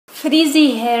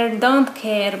Frizzy hair, don't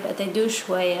care, but I do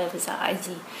شوية بس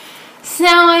عادي.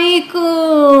 السلام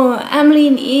عليكم،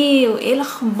 عاملين ايه وايه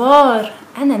الاخبار؟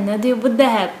 انا نادية ابو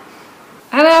الدهب.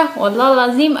 انا والله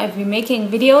العظيم I've been making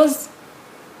videos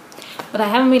but I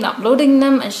haven't been uploading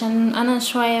them عشان انا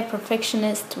شوية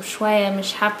perfectionist وشوية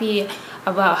مش happy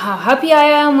about how happy I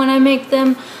am when I make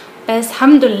them. بس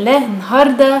الحمد لله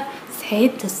النهاردة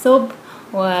صحيت الصبح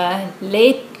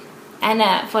ولقيت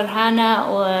انا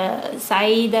فرحانة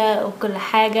وسعيدة وكل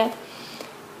حاجة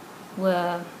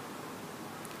و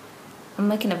I'm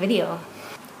making a video.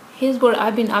 Here's what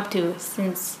I've been up to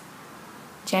since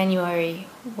January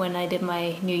when I did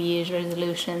my New Year's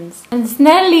resolutions. And it's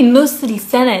nearly نص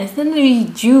السنة, it's nearly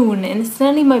June, and it's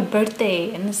nearly my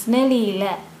birthday, and it's nearly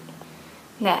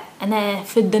لا أنا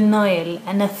في الدنايل,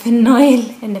 أنا في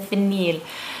النايل, أنا في النيل,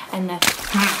 أنا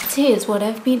here's what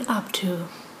I've been up to.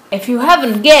 If you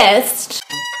haven't guessed,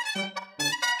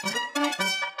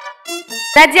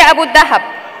 Nadia أبو الدهب.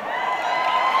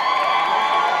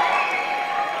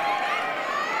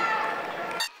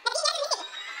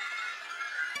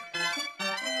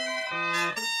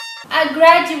 I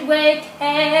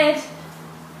graduated.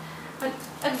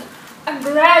 I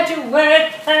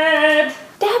graduated.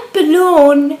 That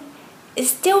balloon is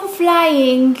still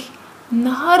flying.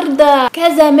 النهاردة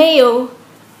كذا مايو.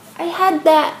 I had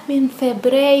that من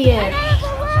فبراير.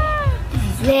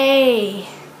 Yay!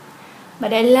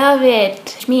 But I love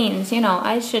it. Which means, you know,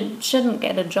 I shouldn't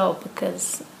get a job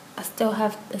because I still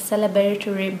have a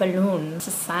celebratory balloon. It's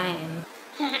a sign.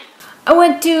 I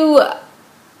went to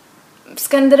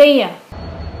اسكندرية.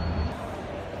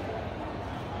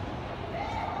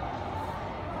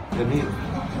 جميل.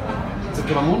 ست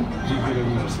ليمون؟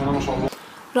 جميل بسم الله ما شاء الله.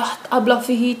 رحت أبلة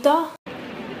فيهيتا.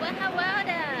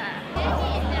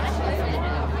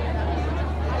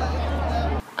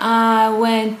 I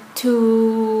went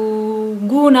to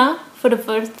Guna for the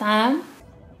first time.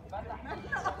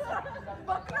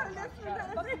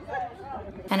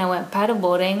 And I went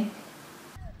paddleboarding.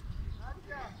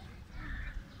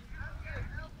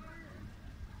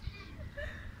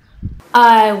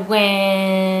 I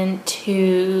went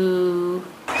to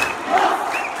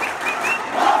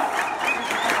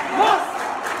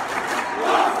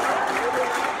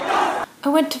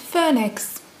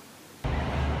Phoenix.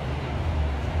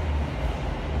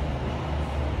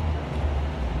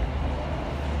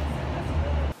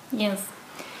 Yes.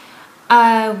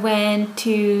 I went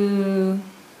to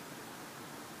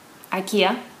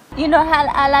IKEA. You know how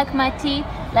I like my tea,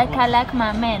 like I like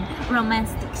my men,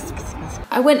 romantic.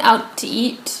 I went out to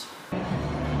eat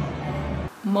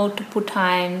multiple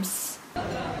times.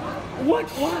 What?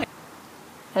 Why?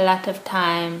 A lot of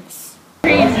times.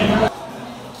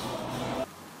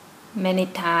 Many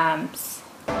times.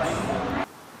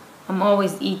 I'm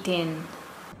always eating.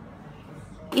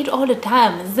 Eat all the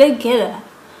time. زي كده.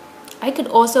 I could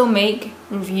also make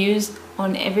reviews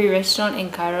on every restaurant in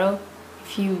Cairo.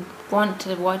 If you want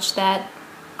to watch that,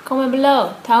 comment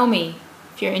below. Tell me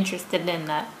if you're interested in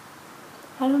that.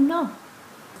 I don't know.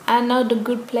 I know the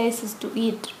good places to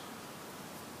eat.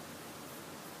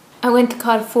 I went to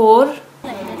Carrefour.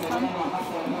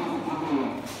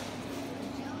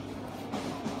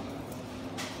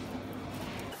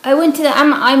 I went to the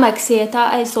IMAX theater.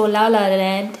 I saw La La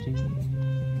Land.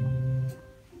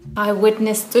 I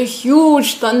witnessed a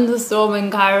huge thunderstorm in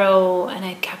Cairo and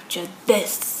I captured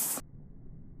this.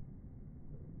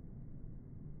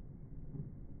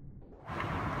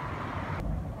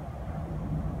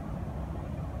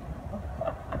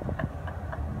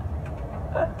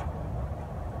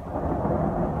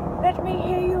 Let me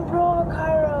hear you roar,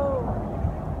 Cairo.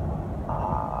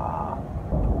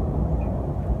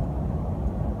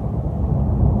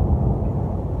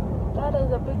 That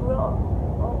is a big roar.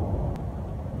 Oh.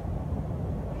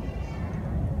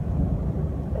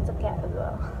 It's a cat as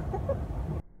well.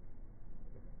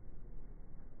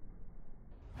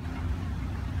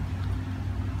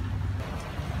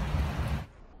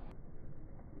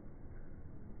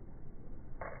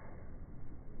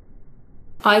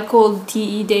 I called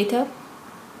TE data.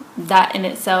 That in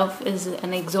itself is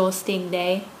an exhausting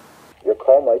day. Your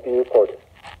call might be recorded.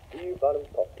 Do you balance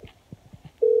properly?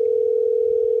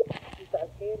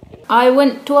 I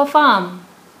went to a farm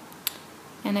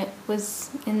and it was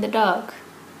in the dark.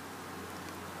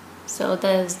 So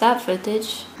there's that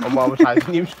footage. هما مش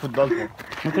عايزين يمشوا في الضلمة.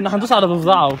 كنا هندوس على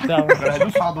ضفدعة وبتاع.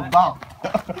 هندوس على ضفدعة.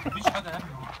 مفيش حاجة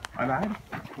أنا عارف.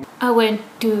 I went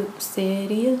to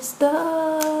City of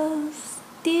Stars.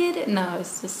 Did it? No,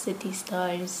 it's just City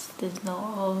Stars. There's no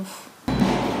of.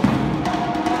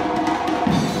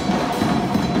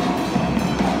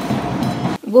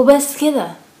 وبس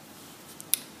كده.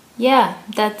 Yeah,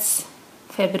 that's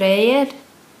فبراير،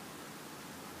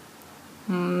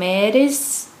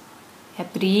 مارس،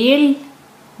 ابريل،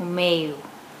 ومايو.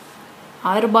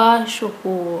 4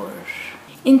 شهور.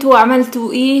 انتوا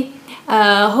عملتوا ايه؟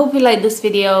 Hope you like this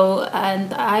video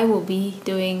and I will be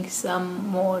doing some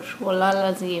more والله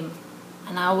العظيم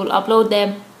and I will upload them.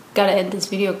 Gotta end this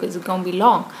video because it's gonna be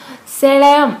long.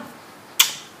 سلام.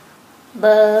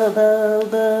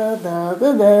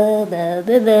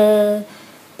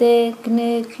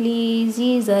 Technically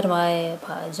these are my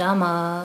pajamas.